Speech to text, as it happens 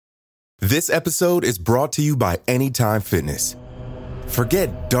This episode is brought to you by Anytime Fitness.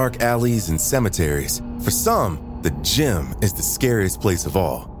 Forget dark alleys and cemeteries. For some, the gym is the scariest place of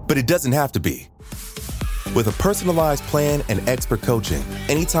all, but it doesn't have to be. With a personalized plan and expert coaching,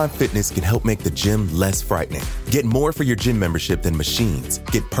 Anytime Fitness can help make the gym less frightening. Get more for your gym membership than machines.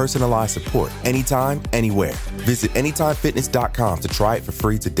 Get personalized support anytime, anywhere. Visit AnytimeFitness.com to try it for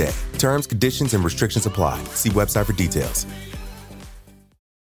free today. Terms, conditions, and restrictions apply. See website for details.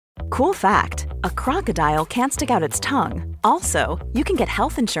 Cool fact, a crocodile can't stick out its tongue. Also, you can get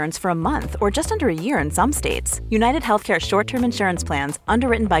health insurance for a month or just under a year in some states. United Healthcare short-term insurance plans,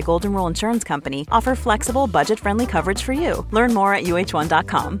 underwritten by Golden Rule Insurance Company, offer flexible, budget-friendly coverage for you. Learn more at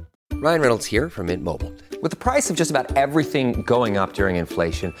UH1.com. Ryan Reynolds here from Mint Mobile. With the price of just about everything going up during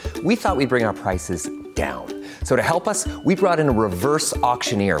inflation, we thought we'd bring our prices down. So to help us, we brought in a reverse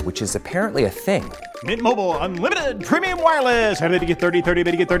auctioneer, which is apparently a thing. Mint Mobile Unlimited Premium Wireless. How to get 30, 30,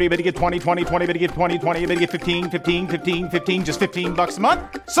 bit to get 30, bit to get 20, 20, 20, bit to get 20, 20, bit to get 15, 15, 15, 15, just $15 a month?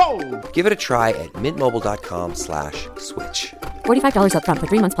 Sold! Give it a try at mintmobile.com/switch. $45 up front for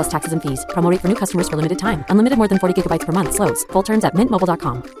 3 months plus taxes and fees. Promo rate for new customers for limited time. Unlimited more than 40 gigabytes per month. Slows full terms at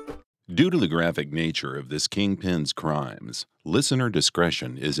mintmobile.com. Due to the graphic nature of this kingpin's crimes, listener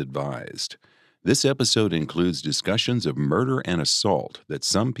discretion is advised. This episode includes discussions of murder and assault that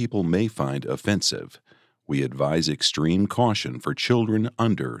some people may find offensive. We advise extreme caution for children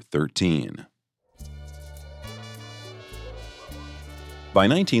under 13. By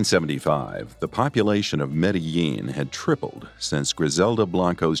 1975, the population of Medellin had tripled since Griselda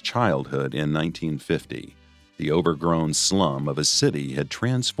Blanco's childhood in 1950. The overgrown slum of a city had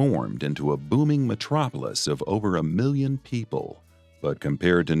transformed into a booming metropolis of over 1 million people. But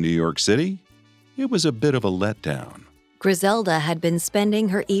compared to New York City, it was a bit of a letdown. Griselda had been spending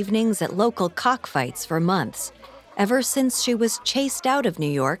her evenings at local cockfights for months, ever since she was chased out of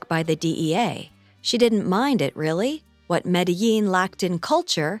New York by the DEA. She didn't mind it, really. What Medellin lacked in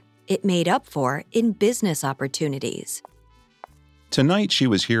culture, it made up for in business opportunities. Tonight, she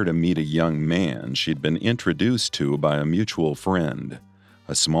was here to meet a young man she'd been introduced to by a mutual friend,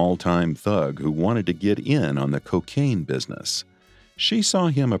 a small-time thug who wanted to get in on the cocaine business. She saw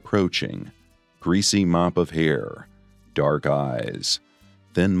him approaching, greasy mop of hair, dark eyes,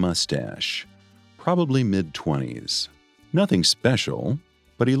 thin mustache, probably mid-20s. Nothing special,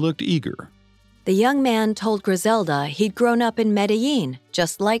 but he looked eager. The young man told Griselda he'd grown up in Medellin,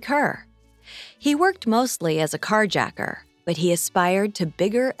 just like her. He worked mostly as a carjacker, but he aspired to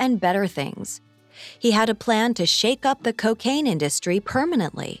bigger and better things. He had a plan to shake up the cocaine industry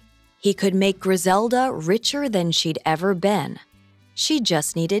permanently. He could make Griselda richer than she'd ever been. She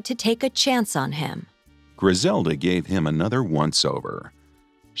just needed to take a chance on him. Griselda gave him another once-over.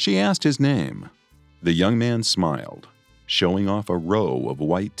 She asked his name. The young man smiled, showing off a row of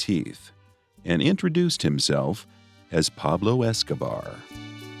white teeth, and introduced himself as Pablo Escobar.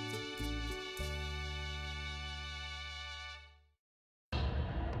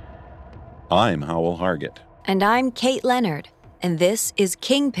 I'm Howell Hargett. And I'm Kate Leonard, and this is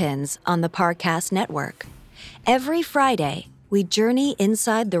Kingpins on the Parcast Network. Every Friday, we journey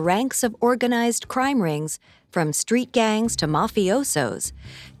inside the ranks of organized crime rings, from street gangs to mafiosos,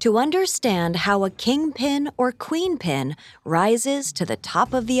 to understand how a kingpin or queenpin rises to the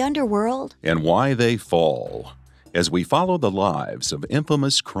top of the underworld. And why they fall. As we follow the lives of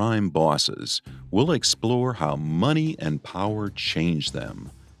infamous crime bosses, we'll explore how money and power changed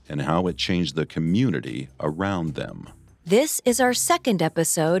them, and how it changed the community around them. This is our second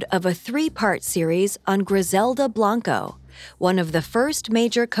episode of a 3-part series on Griselda Blanco, one of the first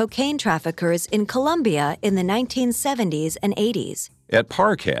major cocaine traffickers in Colombia in the 1970s and 80s. At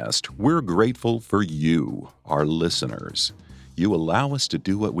Parcast, we're grateful for you, our listeners. You allow us to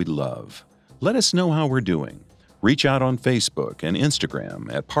do what we love. Let us know how we're doing. Reach out on Facebook and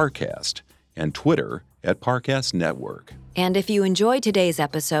Instagram at Parcast and Twitter at Parcast Network. And if you enjoyed today's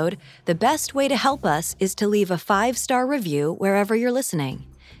episode, the best way to help us is to leave a 5-star review wherever you're listening.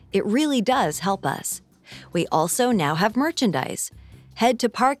 It really does help us. We also now have merchandise. Head to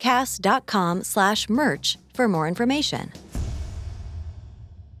parcast.com/merch for more information.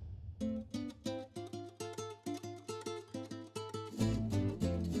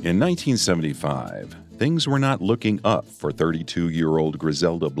 In 1975, things were not looking up for 32-year-old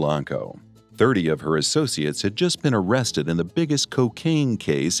Griselda Blanco. 30 of her associates had just been arrested in the biggest cocaine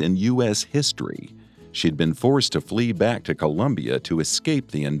case in U.S. history. She'd been forced to flee back to Colombia to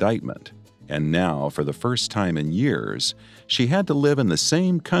escape the indictment. And now, for the first time in years, she had to live in the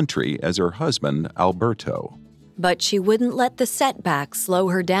same country as her husband, Alberto. But she wouldn't let the setbacks slow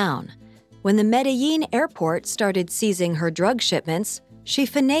her down. When the Medellin airport started seizing her drug shipments, She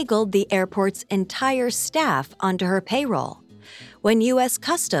finagled the airport's entire staff onto her payroll. When U.S.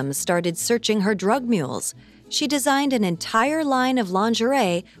 Customs started searching her drug mules, she designed an entire line of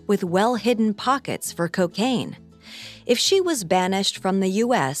lingerie with well-hidden pockets for cocaine. If she was banished from the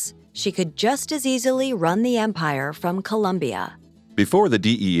U.S., she could just as easily run the empire from Colombia. Before the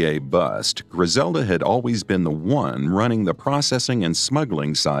DEA bust, Griselda had always been the one running the processing and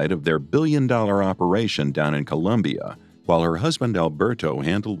smuggling side of their billion-dollar operation down in Colombia, while her husband Alberto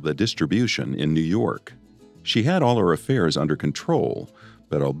handled the distribution in New York. She had all her affairs under control,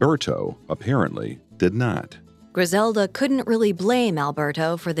 but Alberto, apparently, did not. Griselda couldn't really blame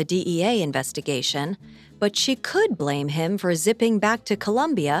Alberto for the DEA investigation, but she could blame him for zipping back to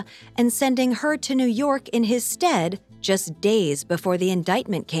Colombia and sending her to New York in his stead just days before the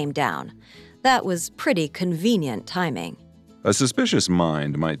indictment came down. That was pretty convenient timing. A suspicious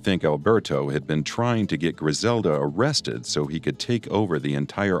mind might think Alberto had been trying to get Griselda arrested so he could take over the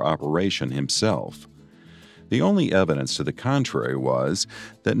entire operation himself. The only evidence to the contrary was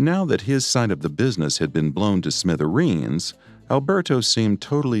that now that his side of the business had been blown to smithereens, Alberto seemed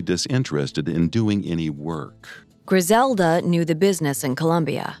totally disinterested in doing any work. Griselda knew the business in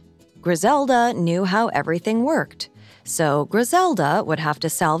Colombia. Griselda knew how everything worked. So Griselda would have to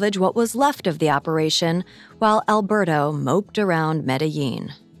salvage what was left of the operation while Alberto moped around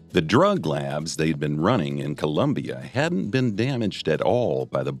Medellin. The drug labs they'd been running in Colombia hadn't been damaged at all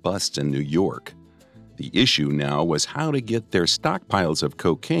by the busts in New York. The issue now was how to get their stockpiles of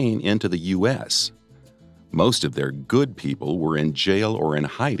cocaine into the U.S. Most of their good people were in jail or in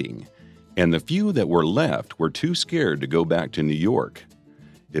hiding, and the few that were left were too scared to go back to New York.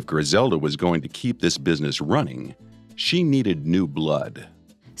 If Griselda was going to keep this business running, she needed new blood.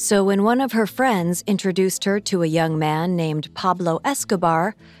 So when one of her friends introduced her to a young man named Pablo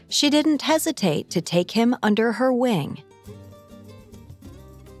Escobar, she didn't hesitate to take him under her wing.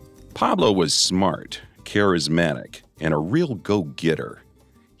 Pablo was smart, charismatic, and a real go-getter.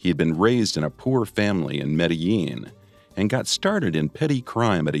 He had been raised in a poor family in Medellin and got started in petty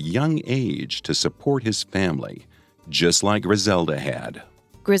crime at a young age to support his family, just like Griselda had.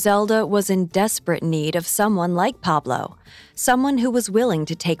 Griselda was in desperate need of someone like Pablo, someone who was willing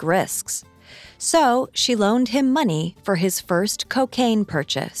to take risks. So she loaned him money for his first cocaine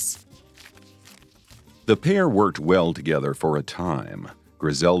purchase. The pair worked well together for a time.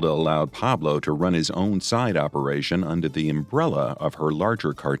 Griselda allowed Pablo to run his own side operation under the umbrella of her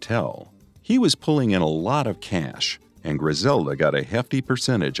larger cartel. He was pulling in a lot of cash, and Griselda got a hefty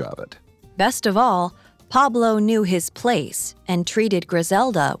percentage of it. Best of all, Pablo knew his place and treated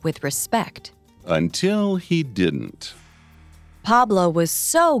Griselda with respect. Until he didn't. Pablo was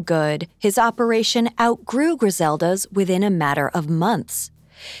so good, his operation outgrew Griselda's within a matter of months.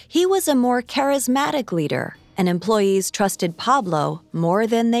 He was a more charismatic leader, and employees trusted Pablo more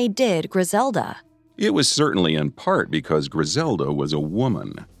than they did Griselda. It was certainly in part because Griselda was a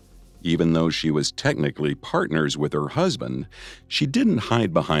woman. Even though she was technically partners with her husband, she didn't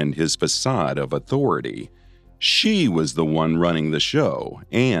hide behind his facade of authority. She was the one running the show,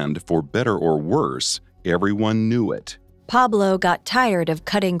 and, for better or worse, everyone knew it. Pablo got tired of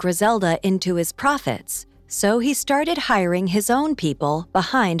cutting Griselda into his profits, so he started hiring his own people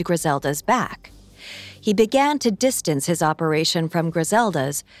behind Griselda's back. He began to distance his operation from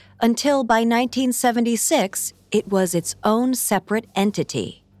Griselda's until by 1976, it was its own separate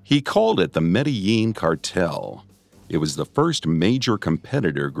entity. He called it the Medellin Cartel. It was the first major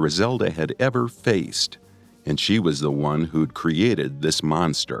competitor Griselda had ever faced, and she was the one who'd created this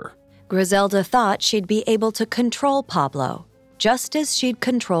monster. Griselda thought she'd be able to control Pablo, just as she'd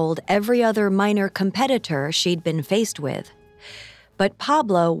controlled every other minor competitor she'd been faced with. But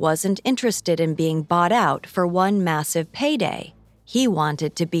Pablo wasn't interested in being bought out for one massive payday. He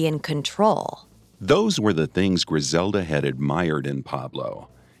wanted to be in control. Those were the things Griselda had admired in Pablo.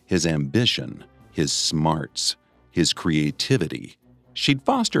 His ambition, his smarts, his creativity. She'd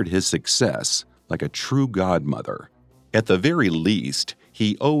fostered his success like a true godmother. At the very least,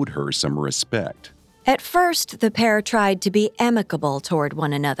 he owed her some respect. At first, the pair tried to be amicable toward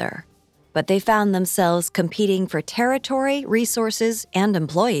one another, but they found themselves competing for territory, resources, and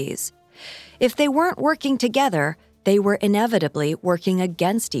employees. If they weren't working together, they were inevitably working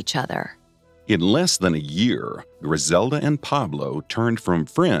against each other. In less than a year, Griselda and Pablo turned from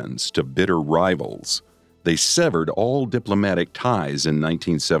friends to bitter rivals. They severed all diplomatic ties in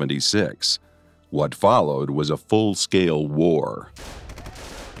 1976. What followed was a full-scale war.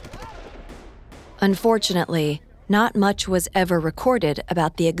 Unfortunately, not much was ever recorded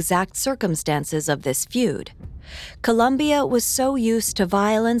about the exact circumstances of this feud. Colombia was so used to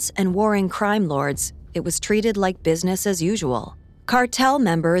violence and warring crime lords, it was treated like business as usual. Cartel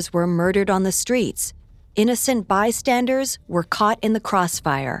members were murdered on the streets. Innocent bystanders were caught in the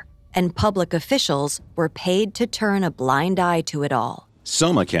crossfire, and public officials were paid to turn a blind eye to it all.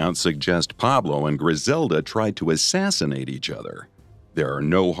 Some accounts suggest Pablo and Griselda tried to assassinate each other. There are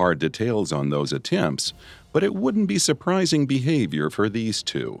no hard details on those attempts, but it wouldn't be surprising behavior for these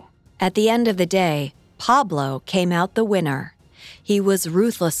two. At the end of the day, Pablo came out the winner. He was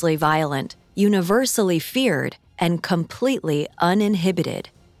ruthlessly violent, universally feared, and completely uninhibited.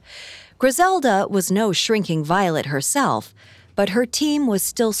 Griselda was no shrinking violet herself, but her team was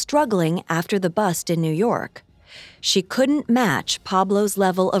still struggling after the bust in New York. She couldn't match Pablo's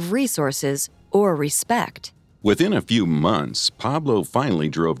level of resources or respect. Within a few months, Pablo finally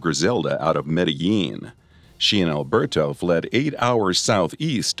drove Griselda out of Medellin. She and Alberto fled 8 hours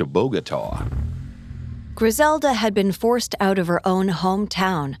southeast to Bogota. Griselda had been forced out of her own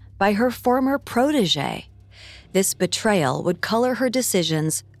hometown by her former protege. This betrayal would color her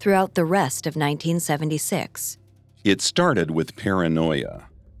decisions throughout the rest of 1976. It started with paranoia.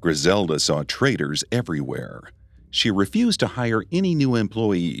 Griselda saw traitors everywhere. She refused to hire any new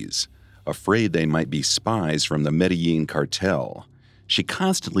employees, afraid they might be spies from the Medellin cartel. She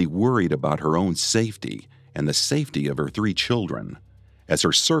constantly worried about her own safety and the safety of her 3 children. As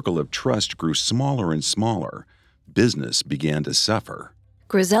her circle of trust grew smaller and smaller, business began to suffer.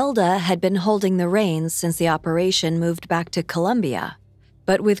 Griselda had been holding the reins since the operation moved back to Colombia.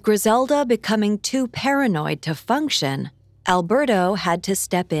 But with Griselda becoming too paranoid to function, Alberto had to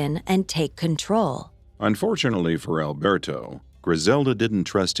step in and take control. Unfortunately for Alberto, Griselda didn't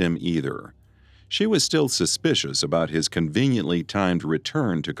trust him either. She was still suspicious about his conveniently timed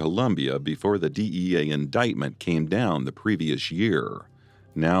return to Colombia before the DEA indictment came down the previous year.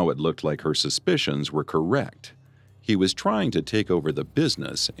 Now it looked like her suspicions were correct. He was trying to take over the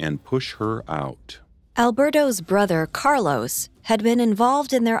business and push her out. Alberto's brother, Carlos, had been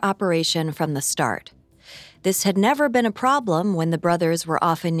involved in their operation from the start. This had never been a problem when the brothers were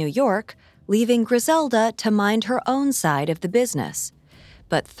off in New York, leaving Griselda to mind her own side of the business.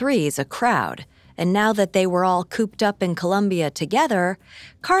 But 3's a crowd, and now that they were all cooped up in Colombia together,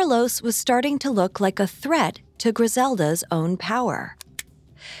 Carlos was starting to look like a threat to Griselda's own power.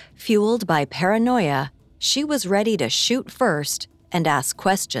 Fueled by paranoia, she was ready to shoot first and ask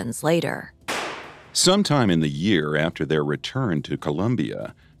questions later. Sometime in the year after their return to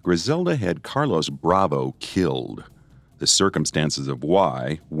Colombia, Griselda had Carlos Bravo killed. The circumstances of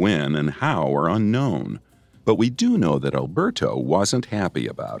why, when, and how are unknown, but we do know that Alberto wasn't happy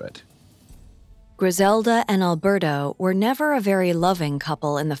about it. Griselda and Alberto were never a very loving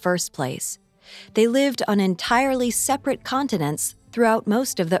couple in the first place. They lived on entirely separate continents throughout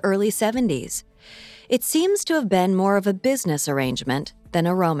most of the early 70s. It seems to have been more of a business arrangement than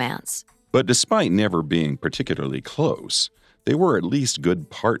a romance. But despite never being particularly close, they were at least good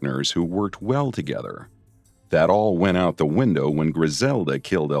partners who worked well together. That all went out the window when Griselda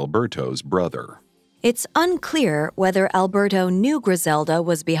killed Alberto's brother. It's unclear whether Alberto knew Griselda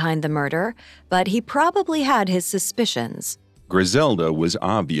was behind the murder, but he probably had his suspicions. Griselda was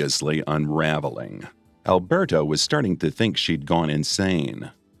obviously unraveling. Alberto was starting to think she'd gone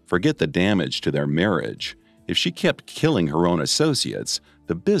insane. Forget the damage to their marriage. If she kept killing her own associates,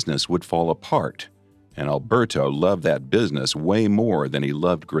 the business would fall apart. And Alberto loved that business way more than he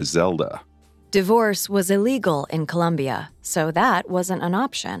loved Griselda. Divorce was illegal in Colombia, so that wasn't an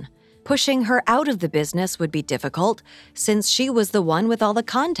option. Pushing her out of the business would be difficult, since she was the one with all the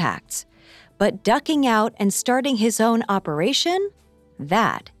contacts. But ducking out and starting his own operation?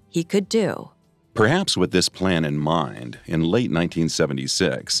 That he could do. Perhaps with this plan in mind, in late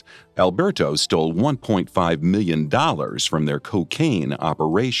 1976, Alberto stole $1.5 million from their cocaine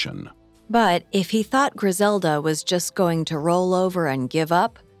operation. But if he thought Griselda was just going to roll over and give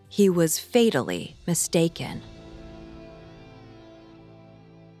up, he was fatally mistaken.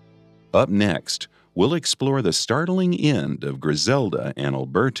 Up next, we'll explore the startling end of Griselda and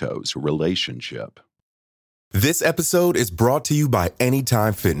Alberto's relationship. This episode is brought to you by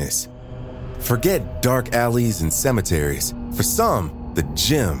Anytime Fitness. Forget dark alleys and cemeteries. For some, the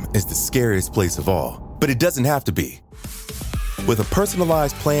gym is the scariest place of all. But it doesn't have to be. With a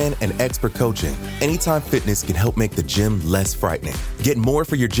personalized plan and expert coaching, Anytime Fitness can help make the gym less frightening. Get more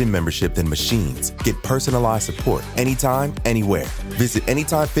for your gym membership than machines. Get personalized support anytime, anywhere. Visit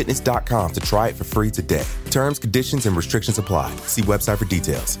AnytimeFitness.com to try it for free today. Terms, conditions, and restrictions apply. See website for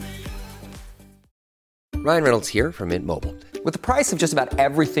details. Ryan Reynolds here from Mint Mobile. With the price of just about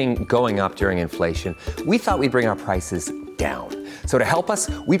everything going up during inflation, we thought we'd bring our prices down. So to help us,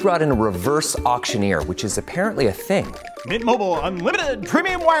 we brought in a reverse auctioneer, which is apparently a thing. Mint Mobile Unlimited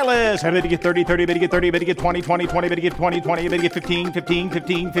Premium Wireless. How to get 30, 30, how to get 30, how to get 20, 20, 20, how to get 20, 20, how to get 15, 15,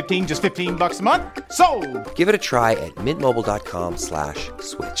 15, 15, just $15 a month? Sold! Give it a try at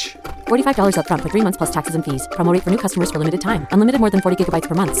mintmobile.com/switch. $45 up front for 3 months plus taxes and fees. Promo rate for new customers for limited time. Unlimited more than 40 gigabytes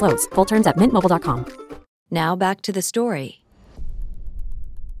per month. Slows full terms at mintmobile.com. Now back to the story.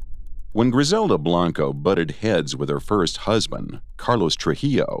 When Griselda Blanco butted heads with her first husband, Carlos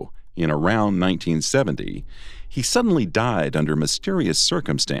Trujillo, in around 1970, he suddenly died under mysterious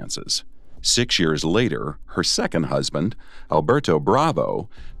circumstances. 6 years later, her second husband, Alberto Bravo,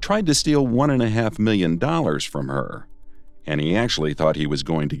 tried to steal $1.5 million from her, and he actually thought he was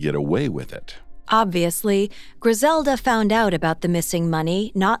going to get away with it. Obviously, Griselda found out about the missing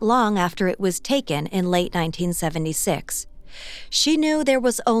money not long after it was taken in late 1976. She knew there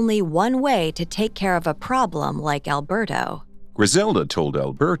was only one way to take care of a problem like Alberto. Griselda told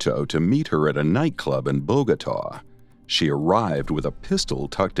Alberto to meet her at a nightclub in Bogota. She arrived with a pistol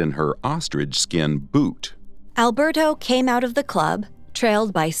tucked in her ostrich skin boot. Alberto came out of the club,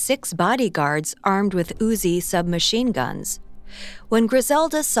 trailed by 6 bodyguards armed with Uzi submachine guns. When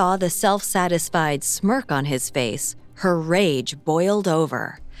Griselda saw the self-satisfied smirk on his face, her rage boiled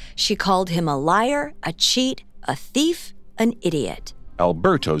over. She called him a liar, a cheat, a thief, an idiot.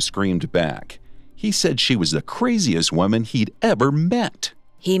 Alberto screamed back. He said she was the craziest woman he'd ever met.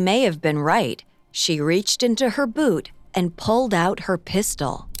 He may have been right. She reached into her boot and pulled out her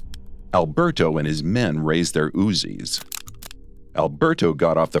pistol. Alberto and his men raised their Uzis. Alberto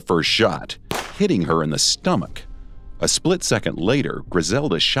got off the first shot, hitting her in the stomach. A split second later,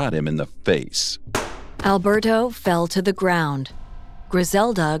 Griselda shot him in the face. Alberto fell to the ground.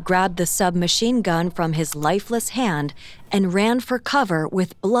 Griselda grabbed the submachine gun from his lifeless hand and ran for cover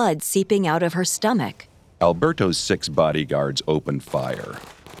with blood seeping out of her stomach. Alberto's 6 bodyguards opened fire.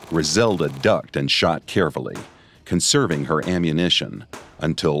 Griselda ducked and shot carefully, conserving her ammunition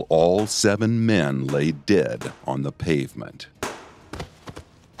until all 7 men lay dead on the pavement.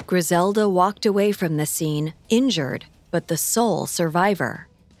 Griselda walked away from the scene, injured, but the sole survivor.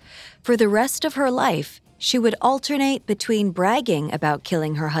 For the rest of her life, she would alternate between bragging about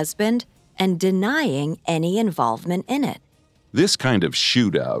killing her husband and denying any involvement in it. This kind of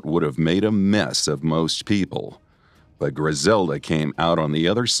shootout would have made a mess of most people, but Griselda came out on the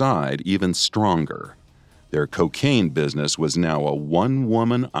other side even stronger. Their cocaine business was now a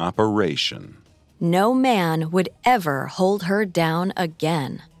one-woman operation. No man would ever hold her down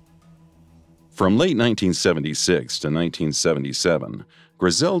again. From late 1976 to 1977,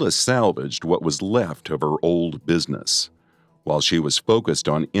 Griselda salvaged what was left of her old business. While she was focused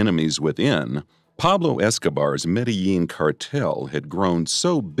on enemies within, Pablo Escobar's Medellin cartel had grown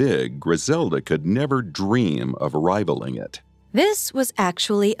so big Griselda could never dream of rivaling it. This was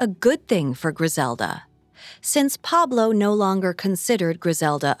actually a good thing for Griselda. Since Pablo no longer considered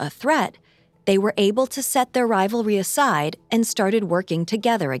Griselda a threat, they were able to set their rivalry aside and started working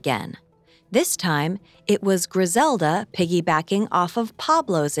together again. This time, it was Griselda piggybacking off of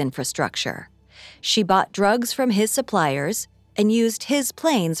Pablo's infrastructure. She bought drugs from his suppliers and used his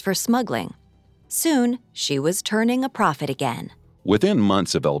planes for smuggling. Soon, she was turning a profit again. Within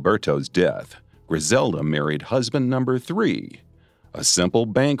months of Alberto's death, Griselda married husband number 3, a simple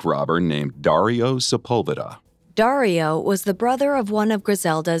bank robber named Dario Sepulveda. Dario was the brother of one of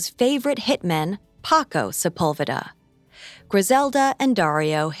Griselda's favorite hitmen, Paco Sepulveda. Griselda and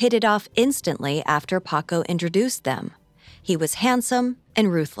Dario hit it off instantly after Paco introduced them. He was handsome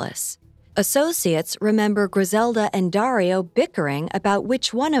and ruthless. Associates remember Griselda and Dario bickering about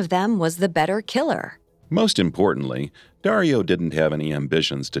which one of them was the better killer. Most importantly, Dario didn't have any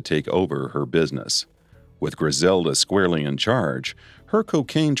ambitions to take over her business. With Griselda squarely in charge, her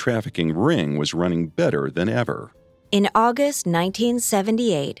cocaine trafficking ring was running better than ever. In August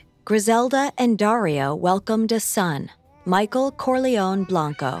 1978, Griselda and Dario welcomed a son, Michael Corleone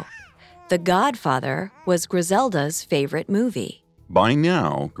Blanco. The Godfather was Griselda's favorite movie. By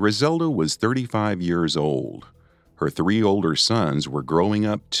now, Griselda was 35 years old. Her 3 older sons were growing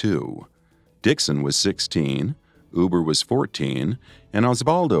up too. Dixon was 16, Uber was 14, and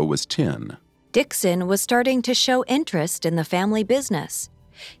Osvaldo was 10. Dixon was starting to show interest in the family business.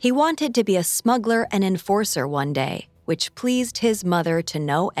 He wanted to be a smuggler and enforcer one day, which pleased his mother to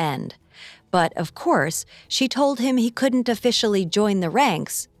no end. But, of course, she told him he couldn't officially join the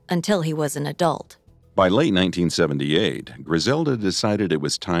ranks until he was an adult. By late 1978, Griselda decided it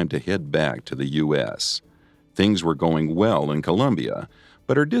was time to head back to the U.S. Things were going well in Colombia,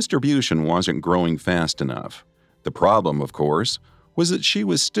 but her distribution wasn't growing fast enough. The problem, of course, was that she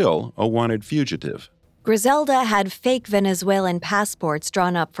was still a wanted fugitive. Griselda had fake Venezuelan passports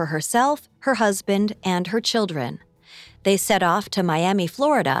drawn up for herself, her husband, and her children. They set off to Miami,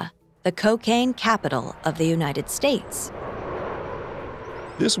 Florida, the cocaine capital of the United States.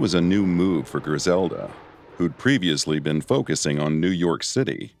 This was a new move for Griselda, who'd previously been focusing on New York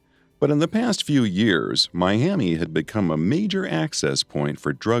City. But in the past few years, Miami had become a major access point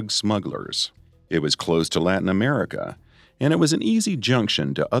for drug smugglers. It was close to Latin America, and it was an easy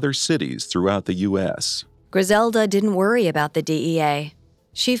junction to other cities throughout the U.S. Griselda didn't worry about the DEA.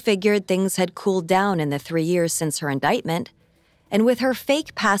 She figured things had cooled down in the 3 years since her indictment, and with her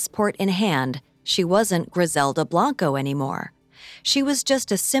fake passport in hand, she wasn't Griselda Blanco anymore. She was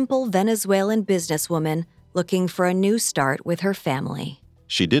just a simple Venezuelan businesswoman looking for a new start with her family.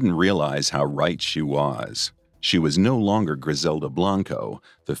 She didn't realize how right she was. She was no longer Griselda Blanco,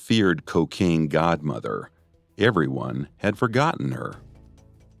 the feared cocaine godmother. Everyone had forgotten her.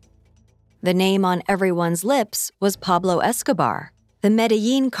 The name on everyone's lips was Pablo Escobar. The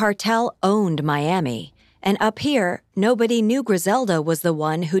Medellin cartel owned Miami, and up here, nobody knew Griselda was the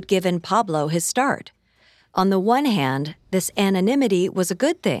one who'd given Pablo his start. On the one hand, this anonymity was a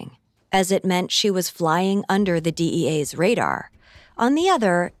good thing, as it meant she was flying under the DEA's radar. On the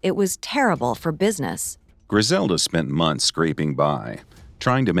other, it was terrible for business. Griselda spent months scraping by,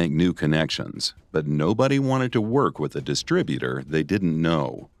 trying to make new connections, but nobody wanted to work with a distributor they didn't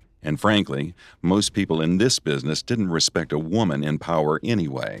know. And frankly, most people in this business didn't respect a woman in power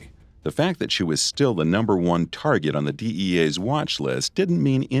anyway. The fact that she was still the #1 target on the DEA's watch list didn't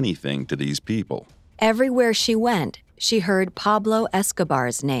mean anything to these people. Everywhere she went, she heard Pablo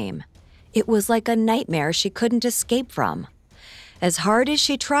Escobar's name. It was like a nightmare she couldn't escape from. As hard as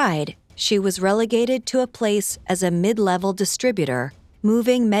she tried, she was relegated to a place as a mid-level distributor,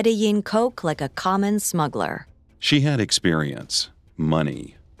 moving Medellin coke like a common smuggler. She had experience,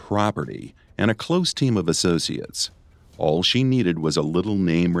 money, property, and a close team of associates. All she needed was a little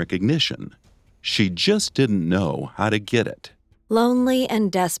name recognition. She just didn't know how to get it. Lonely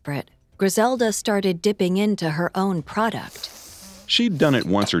and desperate, Griselda started dipping into her own product. She'd done it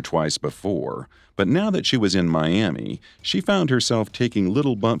once or twice before, but now that she was in Miami, she found herself taking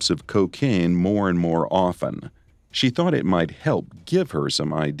little bumps of cocaine more and more often. She thought it might help give her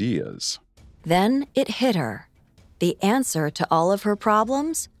some ideas. Then it hit her. The answer to all of her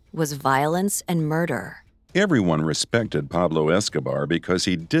problems was violence and murder. Everyone respected Pablo Escobar because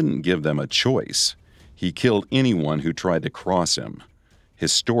he didn't give them a choice. He killed anyone who tried to cross him.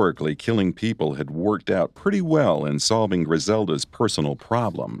 Historically, killing people had worked out pretty well in solving Griselda's personal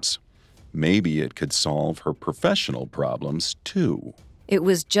problems. Maybe it could solve her professional problems, too. It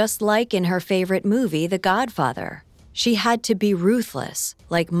was just like in her favorite movie, The Godfather. She had to be ruthless,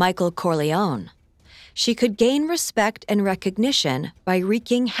 like Michael Corleone. She could gain respect and recognition by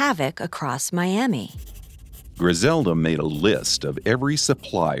wreaking havoc across Miami. Griselda made a list of every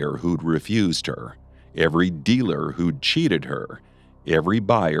supplier who'd refused her, every dealer who'd cheated her, every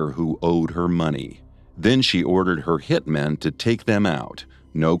buyer who owed her money. Then she ordered her hitmen to take them out.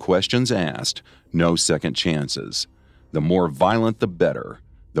 No questions asked, no second chances. The more violent, the better.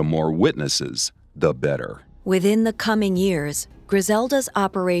 The more witnesses, the better. Within the coming years, Griselda's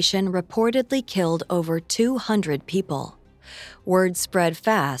operation reportedly killed over 200 people. Word spread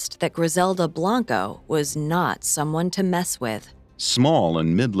fast that Griselda Blanco was not someone to mess with. Small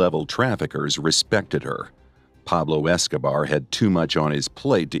and mid-level traffickers respected her. Pablo Escobar had too much on his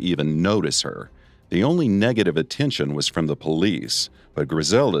plate to even notice her. The only negative attention was from the police, but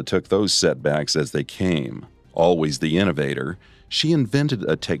Griselda took those setbacks as they came. Always the innovator, she invented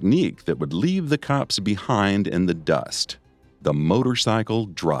a technique that would leave the cops behind in the dust: the motorcycle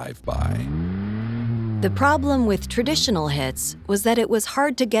drive-by. The problem with traditional hits was that it was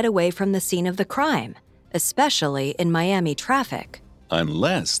hard to get away from the scene of the crime, especially in Miami traffic.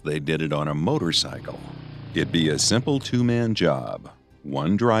 Unless they did it on a motorcycle. It'd be a simple two-man job,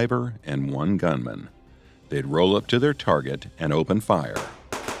 one driver and one gunman. They'd roll up to their target and open fire.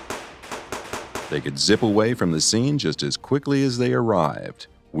 They could zip away from the scene just as quickly as they arrived,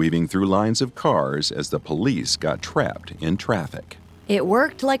 weaving through lines of cars as the police got trapped in traffic. It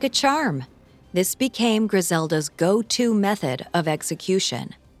worked like a charm. This became Griselda's go-to method of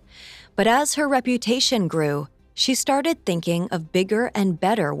execution. But as her reputation grew, she started thinking of bigger and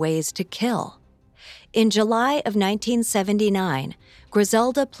better ways to kill. In July of 1979,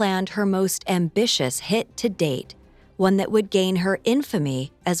 Griselda planned her most ambitious hit to date, one that would gain her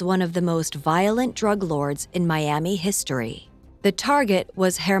infamy as one of the most violent drug lords in Miami history. The target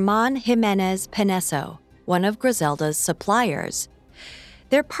was Germán Jiménez Peneso, one of Griselda's suppliers.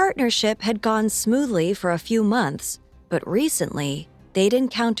 Their partnership had gone smoothly for a few months, but recently, they'd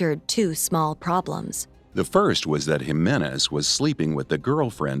encountered two small problems. The first was that Jimenez was sleeping with the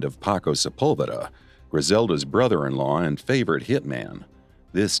girlfriend of Paco Sepulveda, Griselda's brother-in-law and favorite hitman.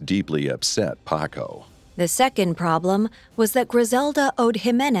 This deeply upset Paco. The second problem was that Griselda owed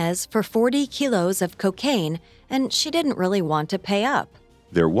Jimenez for 40 kilos of cocaine, and she didn't really want to pay up.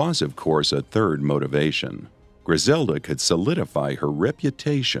 There was, of course, a third motivation. Griselda could solidify her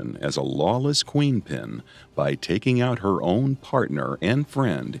reputation as a lawless queenpin by taking out her own partner and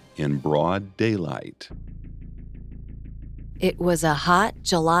friend in broad daylight. It was a hot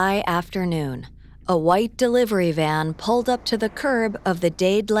July afternoon. A white delivery van pulled up to the curb of the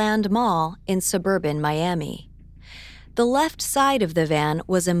Dadeland Mall in suburban Miami. The left side of the van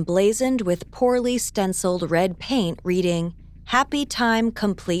was emblazoned with poorly stenciled red paint reading, "Happy Time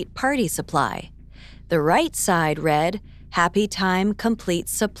Complete Party Supply." The right side read, "Happy Time Complete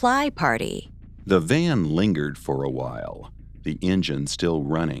Supply Party." The van lingered for a while, the engine still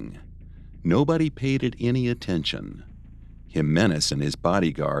running. Nobody paid it any attention. Jimenez and his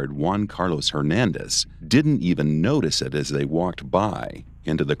bodyguard, Juan Carlos Hernandez, didn't even notice it as they walked by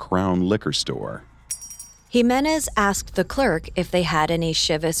into the Crown Liquor Store. Jimenez asked the clerk if they had any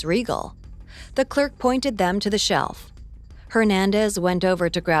Chivas Regal. The clerk pointed them to the shelf. Hernandez went over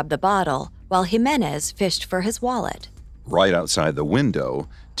to grab the bottle, while Jimenez fished for his wallet. Right outside the window,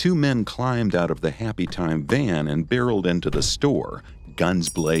 two men climbed out of the Happy Time van and barreled into the store, guns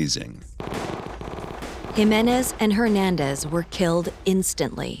blazing. Jimenez and Hernandez were killed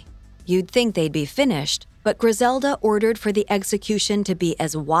instantly. You'd think they'd be finished, but Griselda ordered for the execution to be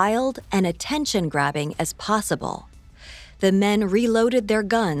as wild and attention-grabbing as possible. The men reloaded their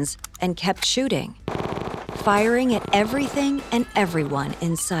guns and kept shooting, firing at everything and everyone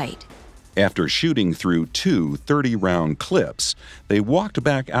in sight. After shooting through two 30-round clips, they walked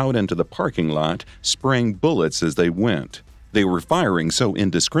back out into the parking lot, spraying bullets as they went. They were firing so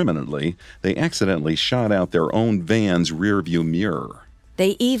indiscriminately, they accidentally shot out their own van's rearview mirror.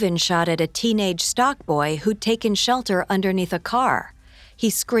 They even shot at a teenage stock boy who'd taken shelter underneath a car. He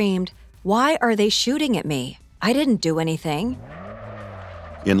screamed, "Why are they shooting at me? I didn't do anything."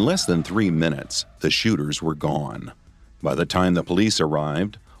 In less than 3 minutes, the shooters were gone. By the time the police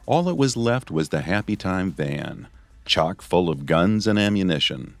arrived, all that was left was the Happy Time van, chock full of guns and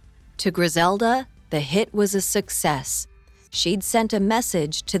ammunition. To Griselda, the hit was a success. She'd sent a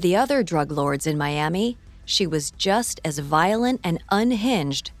message to the other drug lords in Miami. She was just as violent and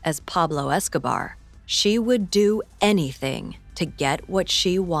unhinged as Pablo Escobar. She would do anything to get what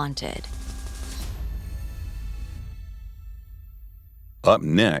she wanted. Up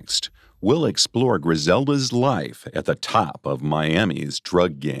next, we'll explore Griselda's life at the top of Miami's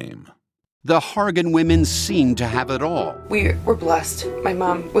drug game. The Hargan women seemed to have it all. We were blessed. My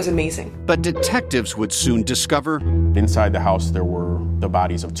mom was amazing. But detectives would soon discover Inside the house, there were the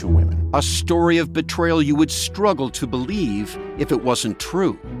bodies of two women. a story of betrayal you would struggle to believe if it wasn't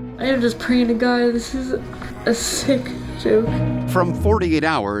true. I am just praying to God, this is a sick joke. From 48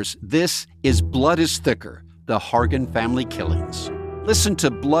 Hours, this is Blood is Thicker, the Hargan Family Killings. Listen to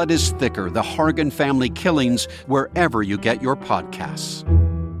Blood is Thicker, the Hargan Family Killings, wherever you get your podcasts.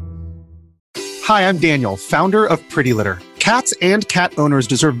 Hi, I'm Daniel, founder of Pretty Litter. Cats and cat owners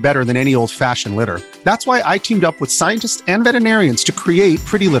deserve better than any old-fashioned litter. That's why I teamed up with scientists and veterinarians to create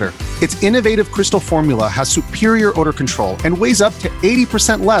Pretty Litter. Its innovative crystal formula has superior odor control and weighs up to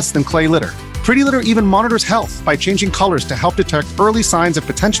 80% less than clay litter. Pretty Litter even monitors health by changing colors to help detect early signs of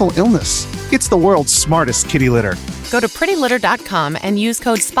potential illness. It's the world's smartest kitty litter. Go to prettylitter.com and use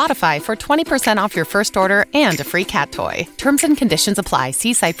code SPOTIFY for 20% off your first order and a free cat toy. Terms and conditions apply.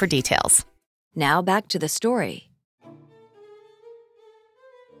 See site for details. Now back to the story.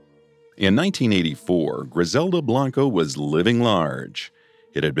 In 1984, Griselda Blanco was living large.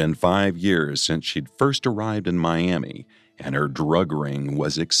 It had been 5 years since she'd first arrived in Miami, and her drug ring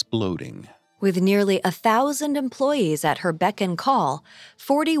was exploding. With nearly 1,000 employees at her beck and call,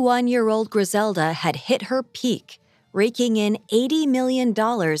 41-year-old Griselda had hit her peak, raking in $80 million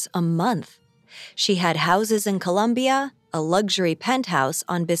a month. She had houses in Colombia, a luxury penthouse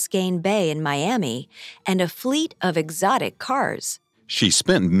on Biscayne Bay in Miami, and a fleet of exotic cars. She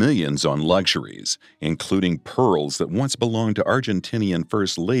spent millions on luxuries, including pearls that once belonged to Argentinian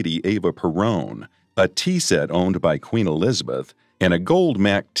First Lady Eva Perón, a tea set owned by Queen Elizabeth, and a gold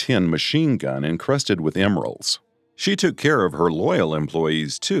MAC-10 machine gun encrusted with emeralds. She took care of her loyal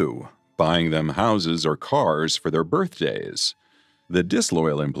employees, too, buying them houses or cars for their birthdays. The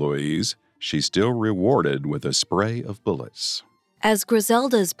disloyal employees she still rewarded with a spray of bullets. As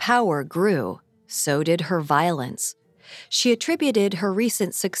Griselda's power grew, so did her violence. She attributed her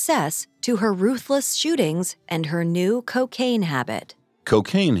recent success to her ruthless shootings and her new cocaine habit.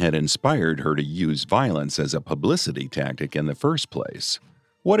 Cocaine had inspired her to use violence as a publicity tactic in the first place.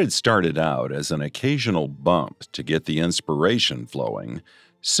 What had started out as an occasional bump to get the inspiration flowing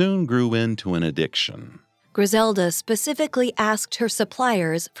soon grew into an addiction. Griselda specifically asked her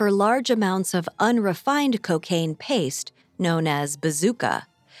suppliers for large amounts of unrefined cocaine paste known as bazooka.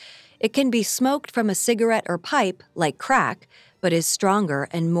 It can be smoked from a cigarette or pipe like crack, but is stronger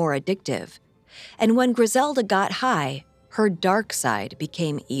and more addictive. And when Griselda got high, her dark side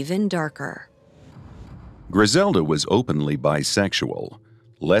became even darker. Griselda was openly bisexual,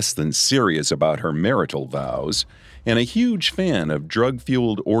 less than serious about her marital vows, and a huge fan of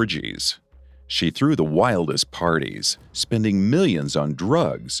drug-fueled orgies. She threw the wildest parties, spending millions on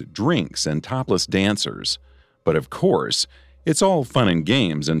drugs, drinks, and topless dancers. But of course, it's all fun and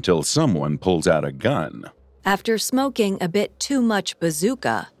games until someone pulls out a gun. After smoking a bit too much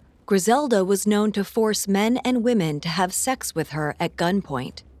bazooka, Griselda was known to force men and women to have sex with her at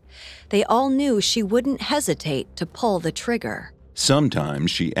gunpoint. They all knew she wouldn't hesitate to pull the trigger.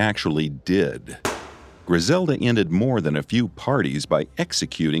 Sometimes she actually did. Griselda ended more than a few parties by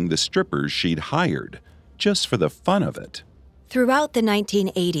executing the strippers she'd hired, just for the fun of it. Throughout the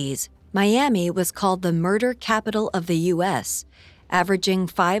 1980s, Miami was called the murder capital of the U.S., averaging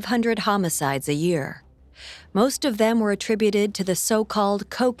 500 homicides a year. Most of them were attributed to the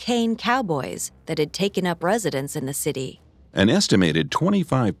so-called cocaine cowboys that had taken up residence in the city. An estimated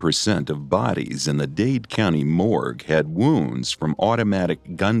 25% of bodies in the Dade County morgue had wounds from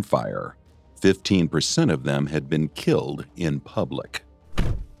automatic gunfire. 15% of them had been killed in public.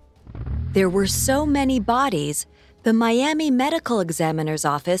 There were so many bodies, the Miami Medical Examiner's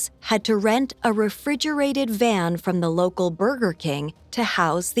Office had to rent a refrigerated van from the local Burger King to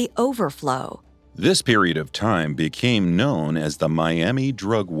house the overflow. This period of time became known as the Miami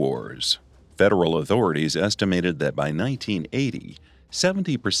Drug Wars. Federal authorities estimated that by 1980,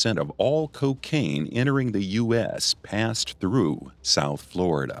 70% of all cocaine entering the U.S. passed through South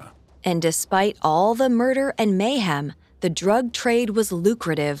Florida. And despite all the murder and mayhem, the drug trade was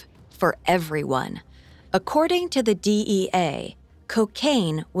lucrative for everyone. According to the DEA,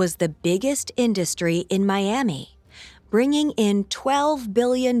 cocaine was the biggest industry in Miami, bringing in $12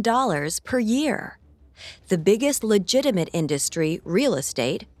 billion per year. The biggest legitimate industry, real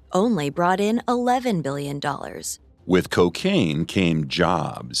estate, only brought in $11 billion. With cocaine came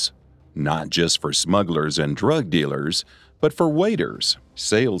jobs, not just for smugglers and drug dealers, but for waiters,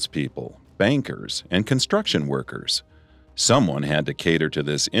 salespeople, bankers, and construction workers. Someone had to cater to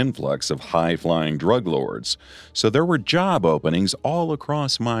this influx of high-flying drug lords, so there were job openings all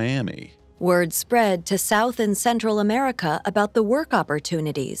across Miami. Word spread to South and Central America about the work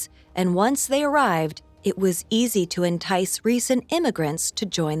opportunities, and once they arrived, it was easy to entice recent immigrants to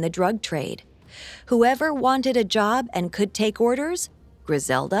join the drug trade. Whoever wanted a job and could take orders,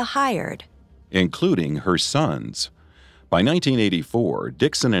 Griselda hired. Including her sons. By 1984,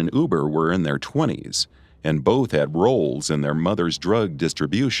 Dixon and Uber were in their 20s, and both had roles in their mother's drug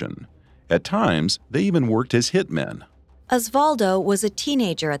distribution. At times, they even worked as hitmen. Osvaldo was a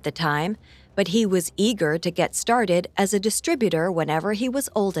teenager at the time, but he was eager to get started as a distributor whenever he was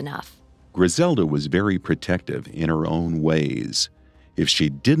old enough. Griselda was very protective in her own ways. If she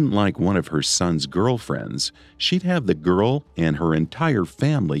didn't like one of her son's girlfriends, she'd have the girl and her entire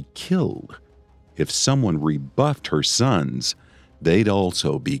family killed. If someone rebuffed her sons, they'd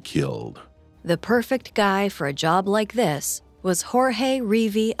also be killed. The perfect guy for a job like this was Jorge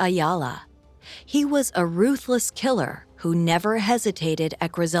Rivi Ayala. He was a ruthless killer who never hesitated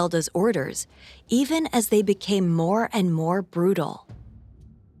at Griselda's orders, even as they became more and more brutal.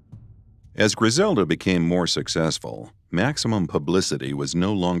 As Griselda became more successful, maximum publicity was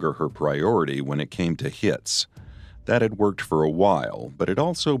no longer her priority when it came to hits. That had worked for a while, but it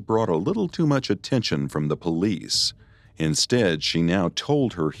also brought a little too much attention from the police. Instead, she now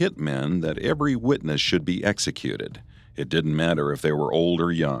told her hitmen that every witness should be executed. It didn't matter if they were old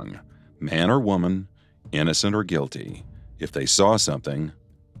or young, man or woman, innocent or guilty. If they saw something,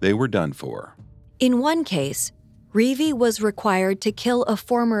 they were done for. In one case, Rivi was required to kill a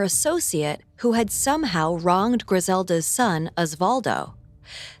former associate who had somehow wronged Griselda's son, Osvaldo.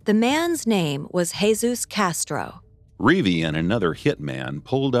 The man's name was Jesus Castro. Rivi and another hitman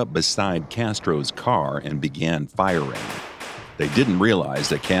pulled up beside Castro's car and began firing. They didn't realize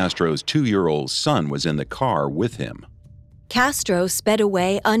that Castro's 2-year-old son was in the car with him. Castro sped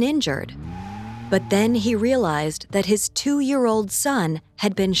away uninjured. But then he realized that his 2-year-old son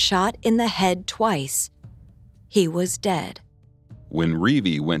had been shot in the head twice. He was dead. When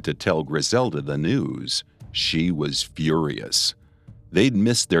Rivi went to tell Griselda the news, she was furious. They'd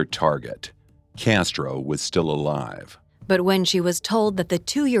missed their target. Castro was still alive. But when she was told that the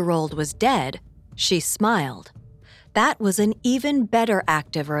 2-year-old was dead, she smiled. That was an even better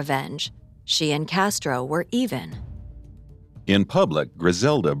act of revenge. She and Castro were even. In public,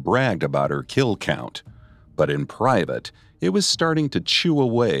 Griselda bragged about her kill count, but in private, it was starting to chew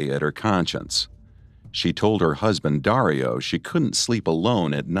away at her conscience. She told her husband Dario she couldn't sleep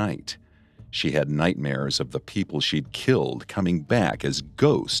alone at night. She had nightmares of the people she'd killed coming back as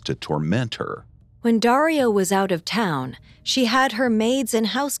ghosts to torment her. When Dario was out of town, she had her maids and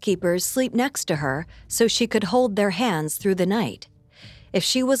housekeepers sleep next to her so she could hold their hands through the night. If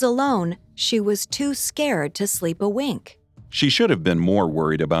she was alone, she was too scared to sleep a wink. She should have been more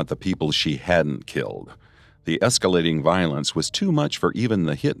worried about the people she hadn't killed. The escalating violence was too much for even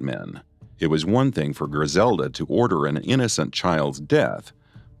the hitmen. It was one thing for Griselda to order an innocent child's death,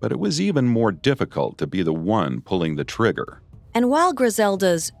 but it was even more difficult to be the one pulling the trigger. And while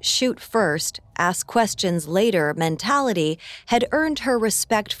Griselda's shoot first, ask questions later mentality had earned her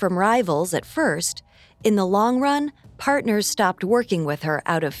respect from rivals at first, in the long run, partners stopped working with her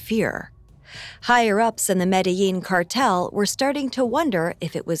out of fear. Higher-ups in the Medellin cartel were starting to wonder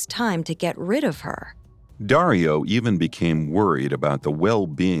if it was time to get rid of her. Dario even became worried about the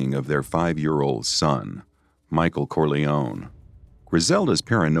well-being of their 5-year-old son, Michael Corleone. Griselda's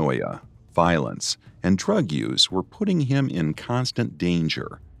paranoia, violence, and drug use were putting him in constant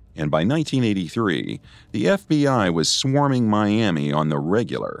danger, and by 1983, the FBI was swarming Miami on the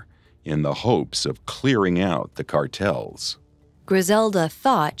regular in the hopes of clearing out the cartels. Griselda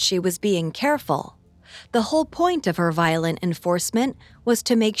thought she was being careful. The whole point of her violent enforcement was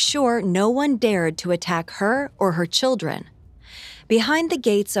to make sure no one dared to attack her or her children. Behind the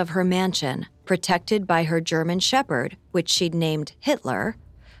gates of her mansion, protected by her German shepherd, which she'd named Hitler,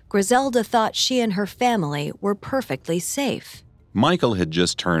 Griselda thought she and her family were perfectly safe. Michael had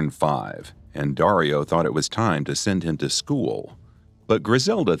just turned 5, and Dario thought it was time to send him to school. But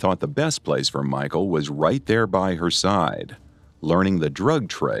Griselda thought the best place for Michael was right there by her side, learning the drug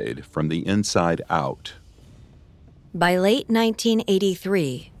trade from the inside out. By late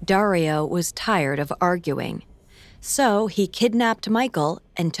 1983, Dario was tired of arguing. So he kidnapped Michael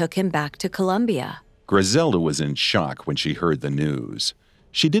and took him back to Colombia. Griselda was in shock when she heard the news.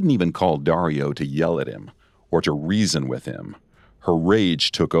 She didn't even call Dario to yell at him or to reason with him. Her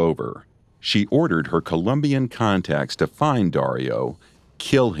rage took over. She ordered her Colombian contacts to find Dario,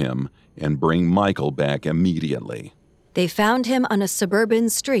 kill him, and bring Michael back immediately. They found him on a suburban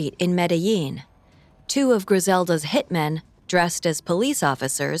street in Medellin. 2 of Griselda's hitmen, dressed as police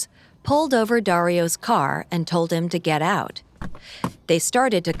officers, pulled over Dario's car and told him to get out. They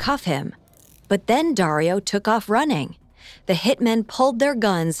started to cuff him, but then Dario took off running. The hitmen pulled their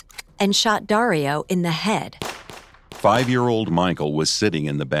guns and shot Dario in the head. 5-year-old Michael was sitting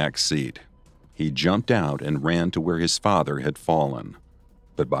in the back seat. He jumped out and ran to where his father had fallen.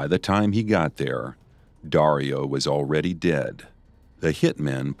 But by the time he got there, Dario was already dead. The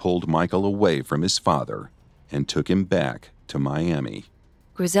hitmen pulled Michael away from his father and took him back to Miami.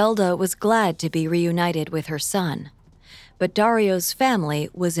 Griselda was glad to be reunited with her son. But Dario's family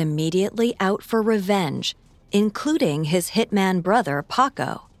was immediately out for revenge, including his hitman brother,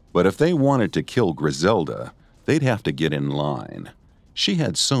 Paco. But if they wanted to kill Griselda, they'd have to get in line. She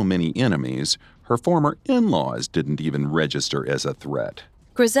had so many enemies, her former in-laws didn't even register as a threat.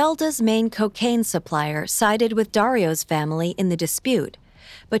 Griselda's main cocaine supplier sided with Dario's family in the dispute,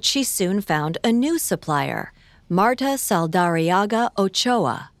 but she soon found a new supplier, Marta Saldarriaga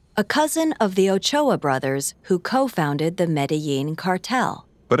Ochoa, a cousin of the Ochoa brothers who co-founded the Medellin cartel.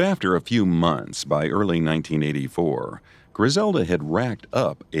 But after a few months, by early 1984, Griselda had racked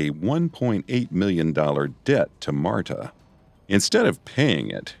up a $1.8 million debt to Marta. Instead of paying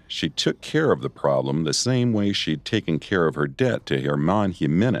it, she took care of the problem the same way she'd taken care of her debt to Herman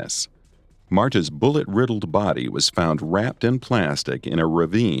Jimenez. Marta's bullet-riddled body was found wrapped in plastic in a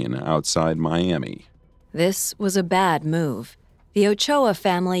ravine outside Miami. This was a bad move. The Ochoa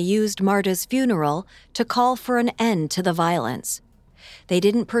family used Marta's funeral to call for an end to the violence. They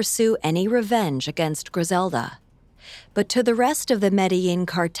didn't pursue any revenge against Griselda. But to the rest of the Medellin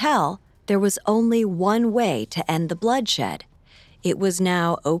cartel, there was only one way to end the bloodshed. It was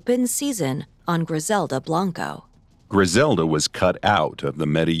now open season on Griselda Blanco. Griselda was cut out of the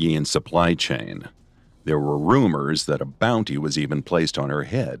Medellin supply chain. There were rumors that a bounty was even placed on her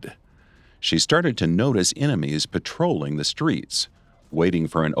head. She started to notice enemies patrolling the streets, waiting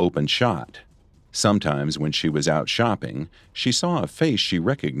for an open shot. Sometimes when she was out shopping, she saw a face she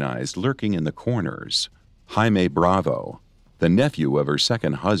recognized lurking in the corners. Jaime Bravo, the nephew of her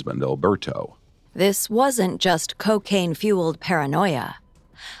second husband, Alberto. This wasn't just cocaine-fueled paranoia.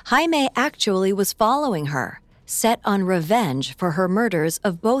 Jaime actually was following her, set on revenge for her murders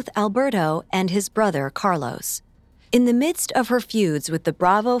of both Alberto and his brother Carlos. In the midst of her feuds with the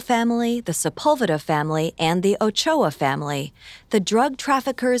Bravo family, the Sepulveda family, and the Ochoa family, the drug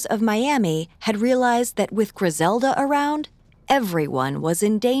traffickers of Miami had realized that with Griselda around, everyone was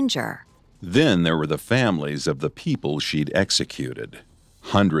in danger. Then there were the families of the people she'd executed.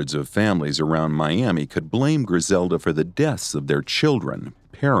 Hundreds of families around Miami could blame Griselda for the deaths of their children,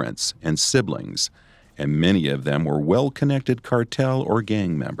 parents, and siblings, and many of them were well-connected cartel or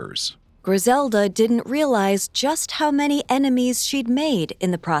gang members. Griselda didn't realize just how many enemies she'd made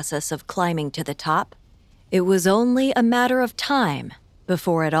in the process of climbing to the top. It was only a matter of time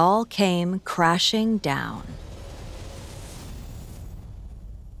before it all came crashing down.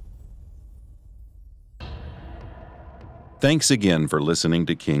 Thanks again for listening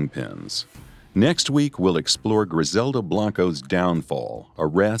to Kingpins. Next week, we'll explore Griselda Blanco's downfall,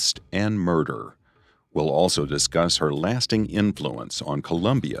 arrest, and murder. We'll also discuss her lasting influence on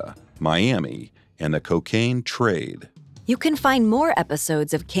Colombia, Miami, and the cocaine trade. You can find more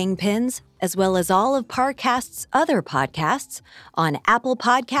episodes of Kingpins, as well as all of Parcast's other podcasts, on Apple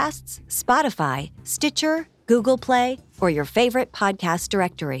Podcasts, Spotify, Stitcher, Google Play, or your favorite podcast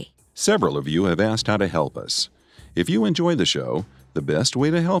directory. Several of you have asked how to help us. If you enjoy the show, the best way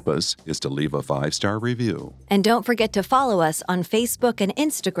to help us is to leave a 5-star review. And don't forget to follow us on Facebook and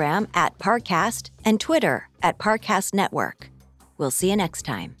Instagram at Parcast and Twitter at Parcast Network. We'll see you next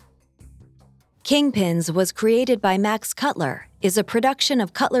time. Kingpins was created by Max Cutler, is a production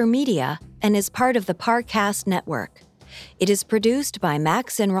of Cutler Media, and is part of the Parcast Network. It is produced by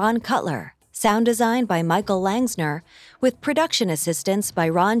Max and Ron Cutler, sound design by Michael Langsner, with production assistance by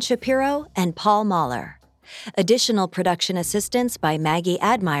Ron Shapiro and Paul Mahler. Additional production assistance by Maggie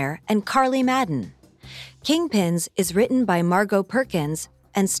Admire and Carly Madden. Kingpins is written by Margot Perkins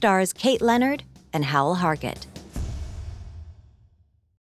and stars Kate Leonard and Howell Hargett.